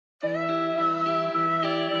I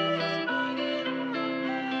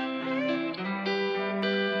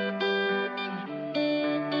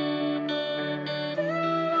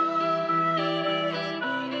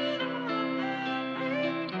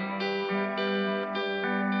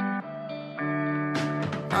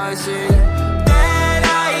see dead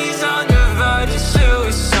eyes on the verge of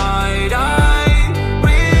suicide. I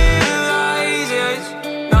realize it's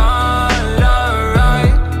not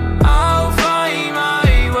alright. I'll find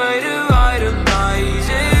my way to idolize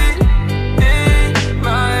it in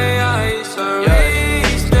my eyes. So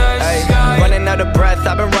reach the sky. Running out of breath,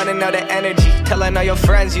 I've been running out of energy. Telling all your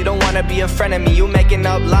friends you don't wanna be a friend of me. You making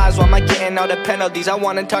up lies, why am I getting all the penalties? I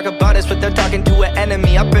wanna talk about this, but they're talking to an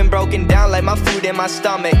enemy. I've been broken down like my food in my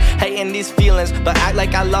stomach. Hating these feelings, but act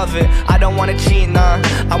like I love it. I don't wanna cheat, nah,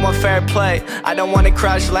 I want fair play. I don't wanna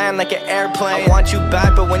crash land like an airplane. I want you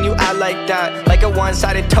back, but when you act like that, like a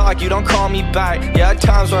one-sided talk, you don't call me back. Yeah,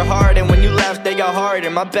 times were hard, and when you left, they got harder.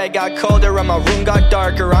 My bed got colder, and my room got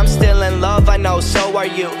darker. I'm still in love, I know, so are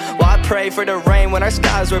you. Well, I pray for the rain when our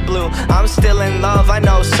skies were blue. I'm still in love, I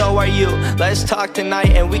know, so are you. Let's talk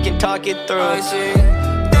tonight and we can talk it through. I see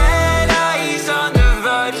dead eyes on the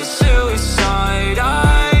verge of suicide.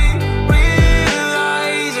 I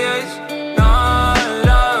realize it's not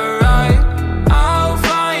alright. I'll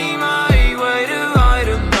find my way to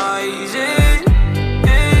idolize it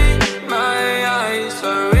in my eyes.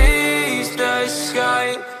 So reach the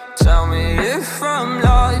sky. Tell me if I'm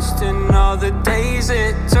lost in all the days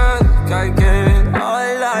it took. I get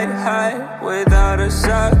all I had without a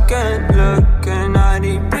second look, and I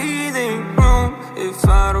need breathing room. If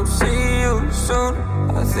I don't see you soon,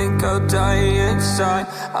 I think I'll die inside.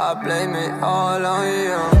 I blame it all on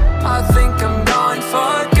you. I think I'm gone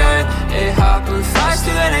for good. It happened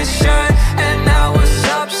faster than it should, and now it's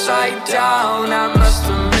upside down. I must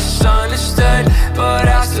have misunderstood, but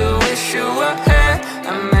I still wish you were here,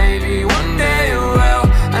 and maybe one day you will.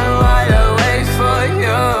 And while I wait for you,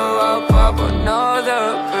 I'll pop another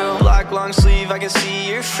pill. Black long sleeve, I can see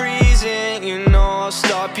you're freezing. You know I'll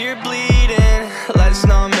stop your bleeding. Let's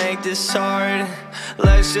not make this hard.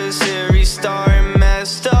 Let's just hit restart.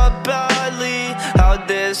 Messed up badly, how'd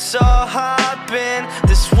this all happen?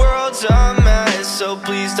 This world's a mess, so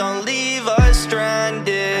please don't leave us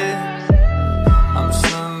stranded. I'm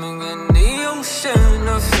swimming in the ocean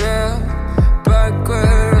of fear, back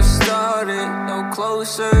where I started, no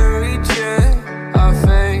closer each year. I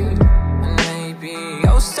fade, and maybe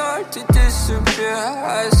I'll start to disappear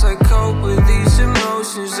as I cope with these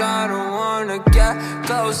emotions. I don't wanna get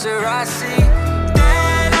closer. I see